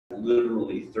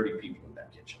literally 30 people in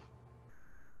that kitchen.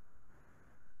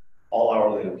 All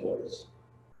hourly employees.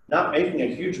 Not making a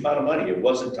huge amount of money. It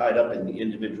wasn't tied up in the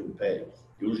individual pay.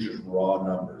 It was just raw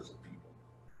numbers of people.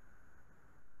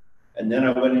 And then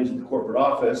I went into the corporate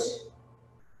office,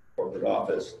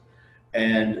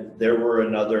 and there were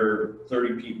another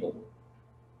 30 people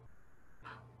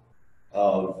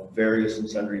of various and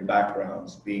sundry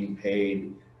backgrounds being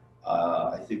paid.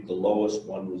 I think the lowest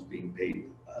one was being paid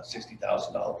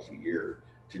 $60,000 a year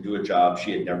to do a job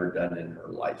she had never done in her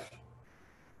life.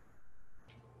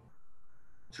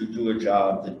 To do a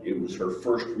job that it was her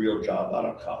first real job out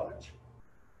of college,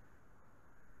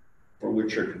 for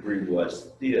which her degree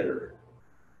was theater.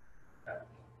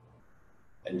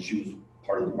 And she was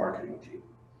part of the marketing team.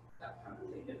 How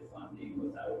did they get funding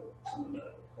without some of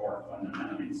the core funding?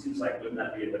 I mean, it seems like, wouldn't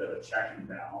that be a bit of a check and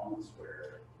balance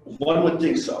where? One would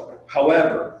think so.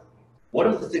 However, one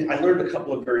of the things, I learned a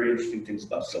couple of very interesting things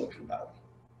about Silicon Valley.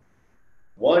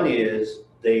 One is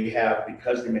they have,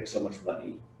 because they make so much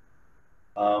money,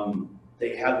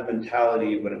 they have the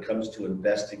mentality when it comes to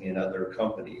investing in other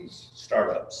companies,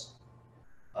 startups,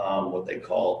 what they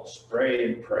call spray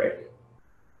and pray,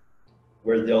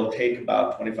 where they'll take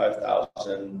about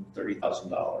 $25,000,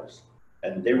 $30,000.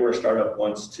 And they were a startup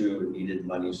once too and needed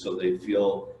money, so they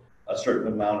feel a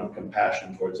certain amount of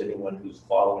compassion towards anyone who's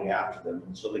following after them.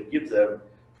 And so they give them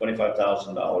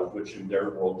 $25,000, which in their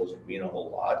world doesn't mean a whole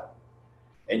lot.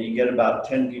 And you get about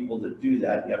 10 people that do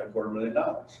that, you have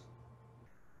 $250,000.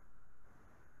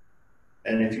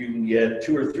 And if you can get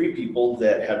 2 or 3 people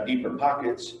that have deeper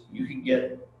pockets, you can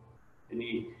get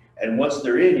and once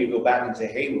they're in, you go back and say,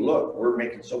 hey, look, we're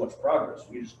making so much progress.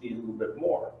 We just need a little bit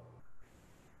more.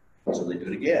 So they do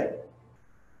it again.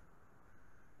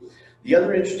 The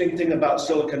other interesting thing about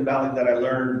Silicon Valley that I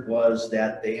learned was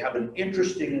that they have an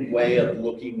interesting way of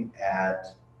looking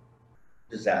at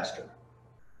disaster.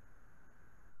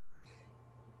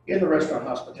 In the restaurant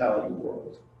hospitality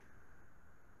world,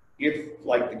 if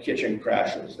like the kitchen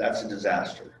crashes, that's a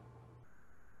disaster.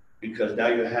 Because now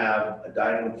you have a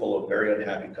dining room full of very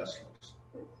unhappy customers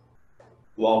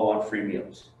who all want free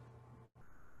meals.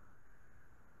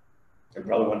 They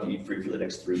probably want to eat free for the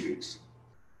next 3 weeks.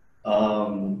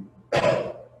 And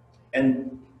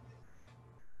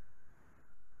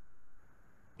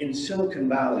in Silicon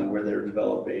Valley, where they're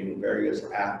developing various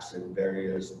apps and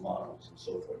various models and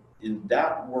so forth, in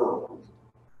that world,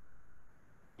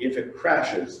 if it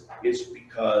crashes, it's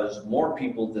because more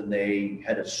people than they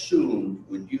had assumed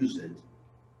would use it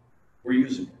were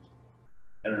using it.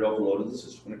 And it overloaded the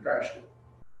system and it crashed it.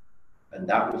 And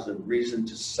that was a reason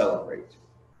to celebrate,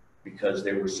 because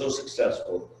they were so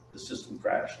successful, the system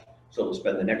crashed. So they'll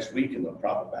spend the next week and they'll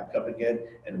prop it back up again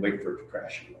and wait for it to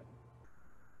crash again.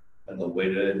 And they'll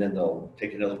wait, and then they'll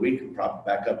take another week and prop it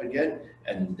back up again,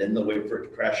 and then they'll wait for it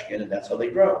to crash again, and that's how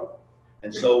they grow.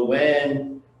 And so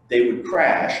when they would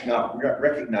crash, not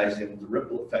recognizing the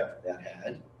ripple effect that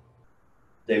had,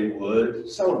 they would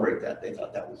celebrate that. They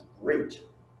thought that was great.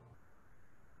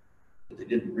 What they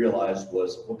didn't realize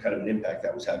was what kind of an impact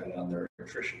that was having on their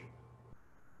attrition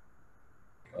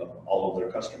of all of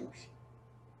their customers.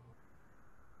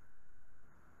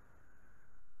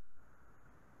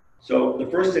 So the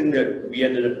first thing that we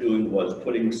ended up doing was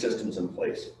putting systems in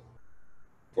place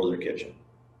for their kitchen.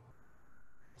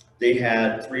 They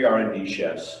had 3 R&D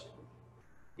chefs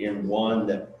in one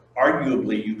that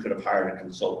arguably you could have hired a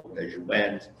consultant as you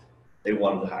went. They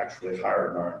wanted to actually hire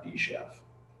an R&D chef.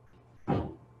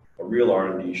 A real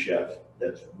R&D chef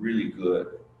that's really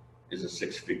good is a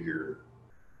 6-figure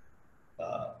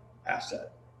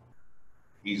asset,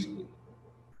 easily.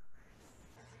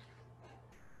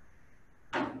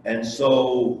 And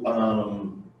so,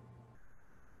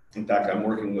 in fact, I'm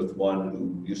working with one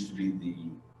who used to be the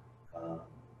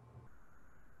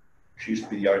she used to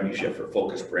be the R&D chef for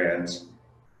Focus Brands,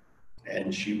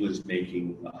 and she was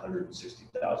making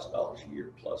 $160,000 a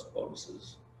year plus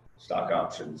bonuses, stock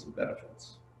options, and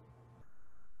benefits.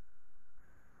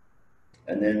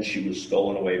 And then she was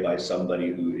stolen away by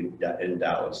somebody who in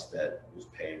Dallas that was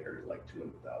paying her like $200,000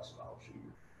 a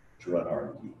year to run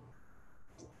R&D.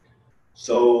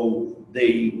 So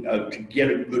they, to get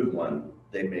a good one,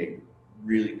 they make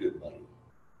really good money.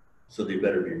 So they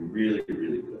better be really,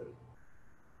 really good.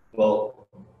 Well,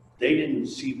 they didn't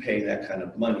see paying that kind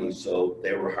of money, so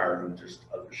they were hiring just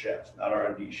other chefs, not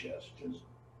R&D chefs, just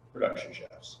production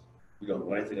chefs who don't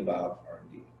know anything about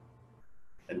R&D.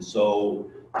 And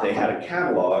so they had a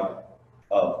catalog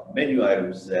of menu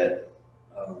items that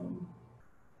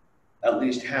at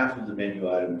least half of the menu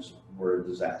items were a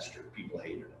disaster. People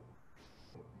hated it.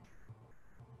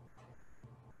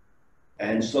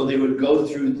 And so they would go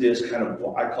through this kind of,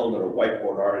 I called it a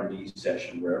whiteboard R&D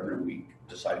session, where every week,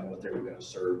 deciding what they were going to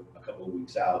serve a couple of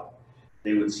weeks out,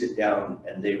 they would sit down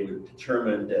and they would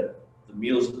determine that the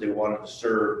meals that they wanted to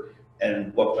serve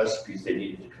and what recipes they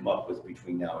needed to come up with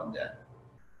between now and then.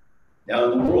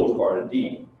 Now, in the world of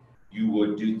R&D, you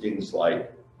would do things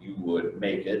like you would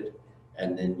make it,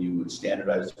 and then you would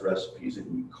standardize the recipes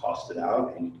and you cost it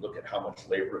out, and you'd look at how much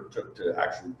labor it took to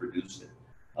actually produce it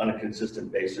on a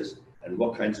consistent basis, and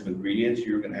what kinds of ingredients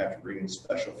you were going to have to bring in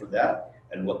special for that,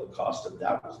 and what the cost of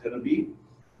that was going to be,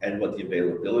 and what the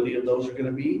availability of those are going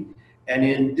to be. And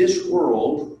in this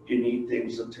world, you need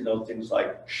things to know things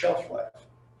like shelf life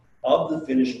of the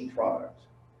finished product,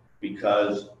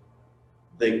 because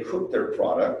they cook their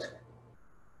product,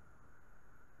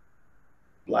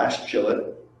 blast chill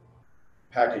it,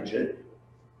 package it,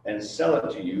 and sell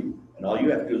it to you, and all you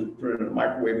have to do is put it in a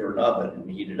microwave or an oven and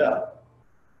heat it up.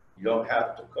 You don't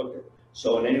have to cook it.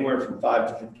 So in anywhere from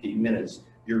 5 to 15 minutes,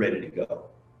 you're ready to go.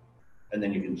 And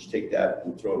then you can just take that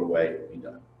and throw it away and be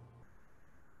done.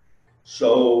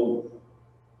 So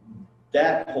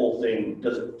that whole thing,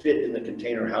 does it fit in the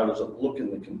container? How does it look in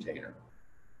the container?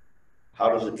 How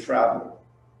does it travel?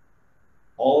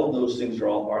 All of those things are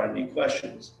all R&D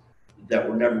questions that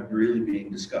were never really being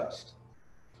discussed.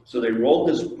 So they rolled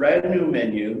this brand new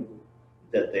menu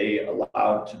that they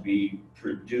allowed to be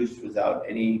produced without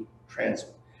any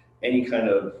kind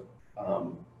of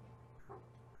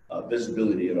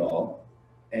visibility at all.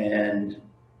 And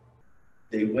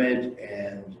they went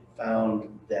and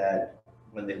found that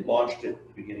when they launched it at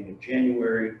the beginning of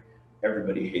January,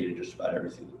 everybody hated just about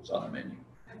everything that was on the menu.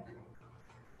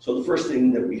 So the first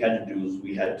thing that we had to do is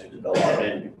we had to develop a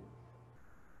menu.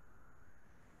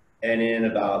 And in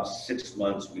about 6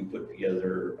 months, we put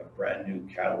together a brand new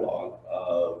catalog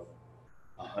of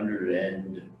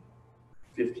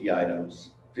 150 items,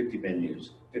 50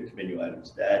 menu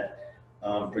items that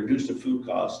produced a food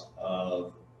cost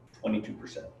of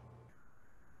 22%.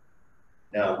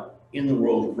 Now, in the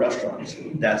world of restaurants,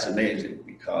 that's amazing,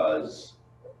 because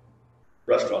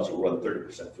restaurants will run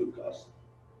 30% food costs.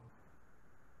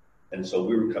 And so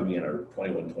we were coming in at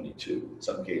 21, 22. In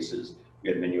some cases, we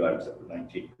had menu items that were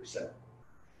 19%.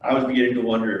 I was beginning to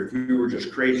wonder if we were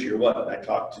just crazy or what. And I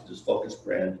talked to this Focus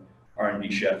brand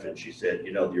R&D chef, and she said,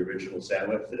 you know, the original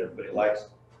sandwich that everybody likes?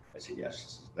 I said, yes,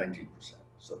 this is 19%,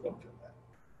 so don't do that.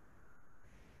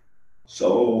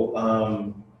 So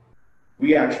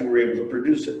we actually were able to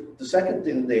produce it. The second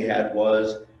thing they had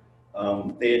was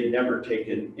they had never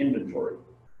taken inventory.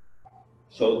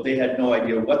 So they had no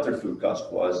idea what their food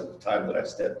cost was at the time that I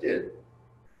stepped in.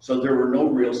 So there were no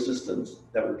real systems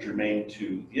that were germane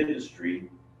to the industry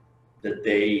that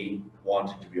they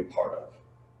wanted to be a part of.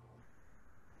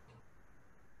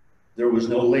 There was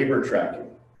no labor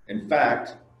tracking. In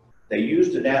fact, they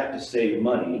used an app to save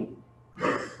money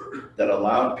that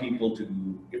allowed people to,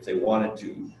 if they wanted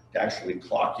to actually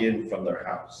clock in from their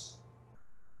house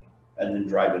and then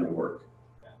drive into work.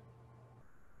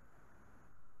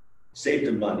 Saved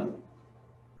them money.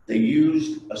 They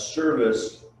used a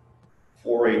service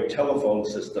for a telephone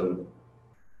system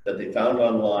that they found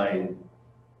online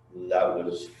that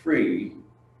was free,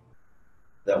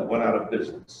 that went out of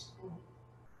business.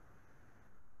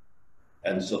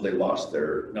 And so they lost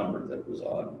their number that was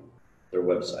on their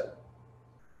website.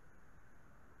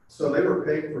 So they were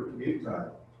paid for commute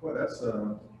time. Well, that's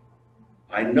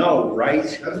I know, right?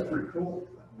 that's pretty cool.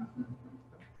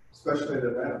 Especially to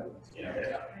that.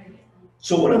 Yeah.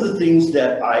 So one of the things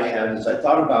that I had is I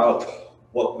thought about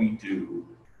what we do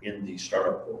in the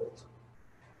startup world.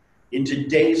 In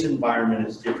today's environment,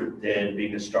 it's different than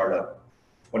being a startup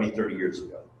 20, 30 years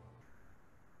ago.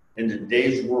 In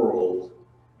today's world,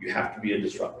 you have to be a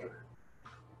disruptor.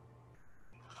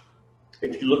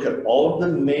 If you look at all of the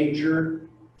major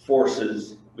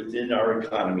forces within our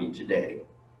economy today,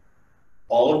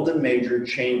 all of the major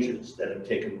changes that have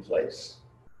taken place,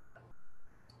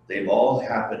 they've all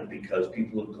happened because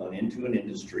people have gone into an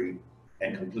industry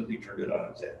and completely turned it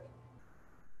on its head.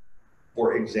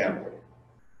 For example,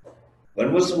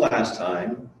 when was the last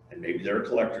time, and maybe there are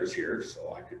collectors here,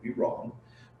 so I could be wrong,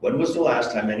 when was the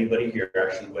last time anybody here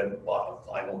actually went and bought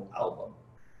a vinyl album?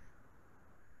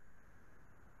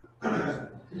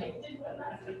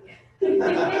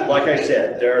 Like I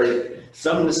said, there are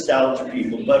some nostalgia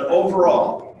people, but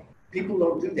overall, people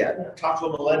don't do that. Talk to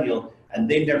a millennial, and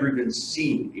they've never even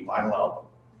seen a vinyl album.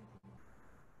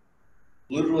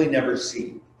 Literally never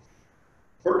seen.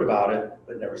 Heard about it,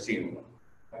 but never seen one.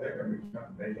 I think I'm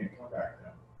becoming they can come back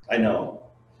now. I know.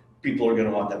 People are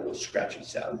gonna want that little scratchy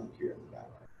sound here in the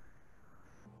background.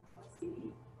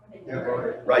 Yeah, go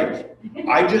ahead. Right.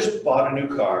 I just bought a new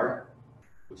car,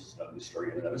 which is an ugly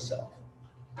story in and of itself.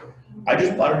 I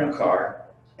just bought a new car,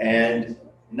 and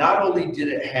not only did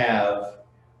it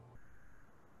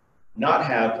not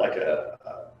have like a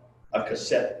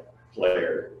cassette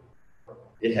player,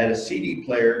 it had a CD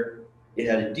player, it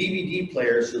had a DVD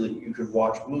player so that you could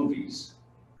watch movies,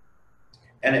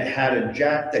 and it had a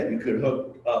jack that you could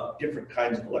hook up different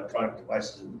kinds of electronic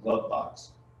devices in the glove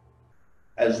box,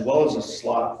 as well as a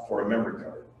slot for a memory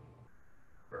card.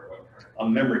 A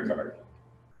memory card,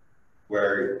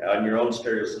 where on your own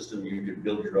stereo system you could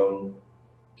build your own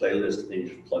playlist and then you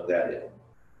just plug that in.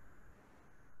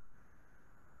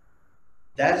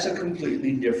 That's a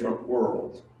completely different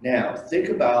world. Now, think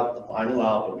about the vinyl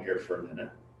album here for a minute.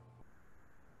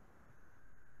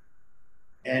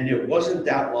 And it wasn't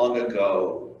that long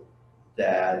ago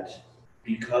that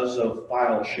because of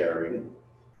file sharing,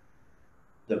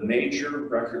 the major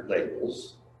record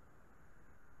labels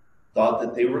thought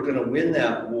that they were going to win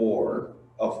that war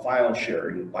of file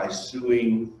sharing by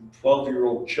suing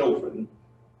 12-year-old children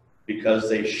because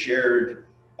they shared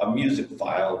a music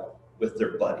file with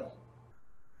their buddy.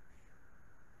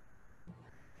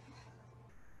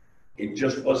 It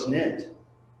just wasn't it.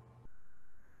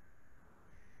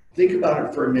 Think about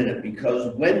it for a minute,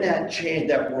 because when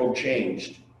that world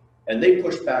changed, and they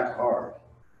pushed back hard,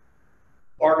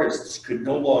 artists could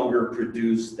no longer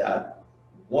produce that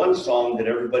one song that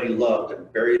everybody loved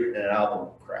and buried it in an album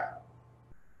of crap,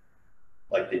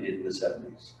 like they did in the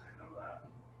 70s. I know that.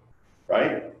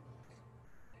 Right?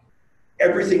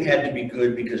 Everything had to be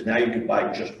good because now you could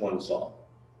buy just one song.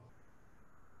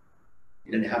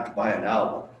 You didn't have to buy an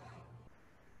album.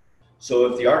 So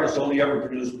if the artist only ever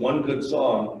produced one good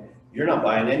song, you're not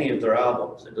buying any of their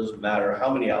albums. It doesn't matter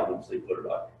how many albums they put it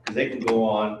on, because they can go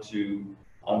on to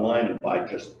online and buy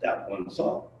just that one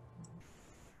song.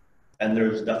 And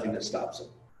there's nothing that stops them.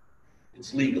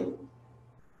 It's legal.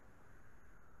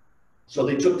 So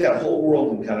they took that whole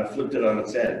world and kind of flipped it on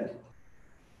its end.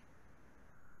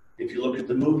 If you look at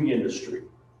the movie industry,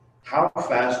 how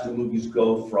fast do movies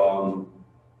go from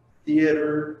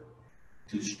theater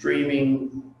to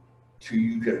streaming to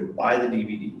you can buy the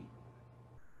DVD?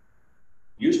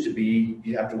 Used to be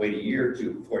you have to wait a year or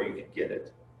two before you could get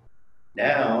it.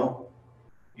 Now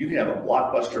you can have a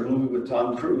blockbuster movie with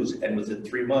Tom Cruise and within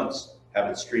 3 months have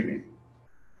it streaming.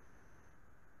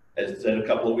 And then a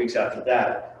couple of weeks after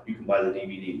that, you can buy the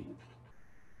DVD.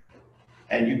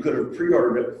 And you could have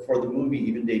pre-ordered it before the movie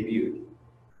even debuted.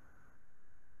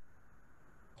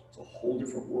 It's a whole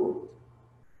different world.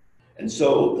 And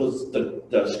so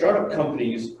the startup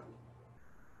companies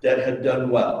that had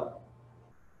done well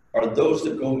are those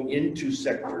that go into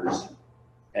sectors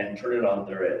and turn it on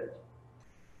their head.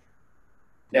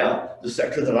 Now, the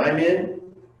sector that I'm in,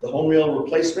 the home reel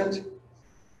replacement,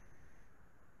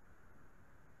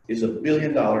 is $1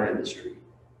 billion industry.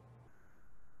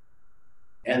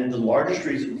 And the largest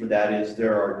reason for that is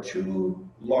there are two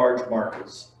large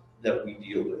markets that we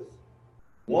deal with.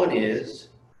 One is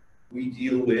we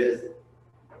deal with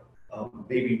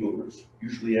baby boomers,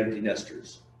 usually empty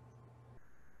nesters.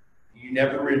 You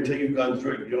never, until you've gone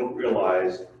through it, you don't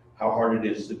realize how hard it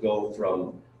is to go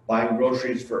from buying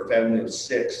groceries for a family of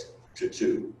 6 to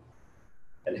 2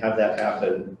 and have that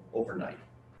happen overnight.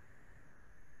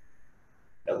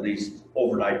 At least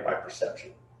overnight by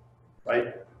perception,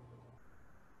 right?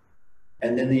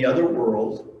 And then the other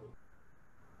world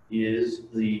is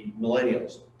the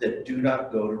millennials that do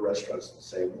not go to restaurants the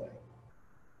same way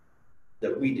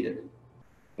that we did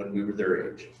when we were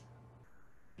their age.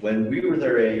 When we were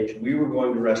their age, we were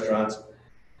going to restaurants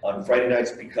on Friday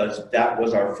nights because that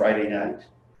was our Friday night,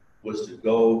 was to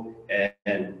go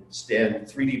and stand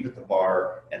 3 deep at the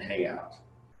bar and hang out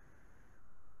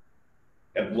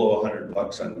and blow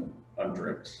 $100 on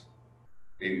drinks,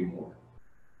 maybe more.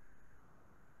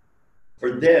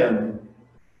 For them,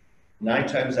 9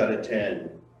 times out of 10,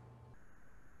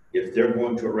 if they're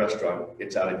going to a restaurant,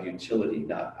 it's out of utility,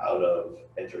 not out of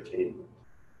entertainment.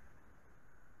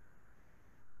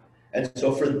 And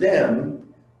so for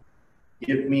them,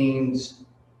 it means,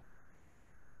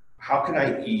 how can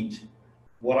I eat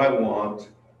what I want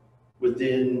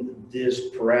within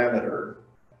this parameter?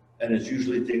 And it's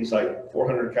usually things like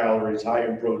 400 calories, high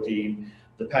in protein.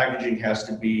 The packaging has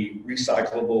to be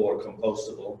recyclable or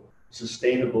compostable,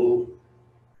 sustainable.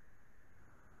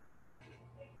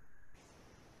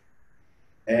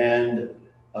 And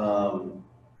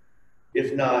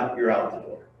if not, you're out the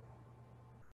door.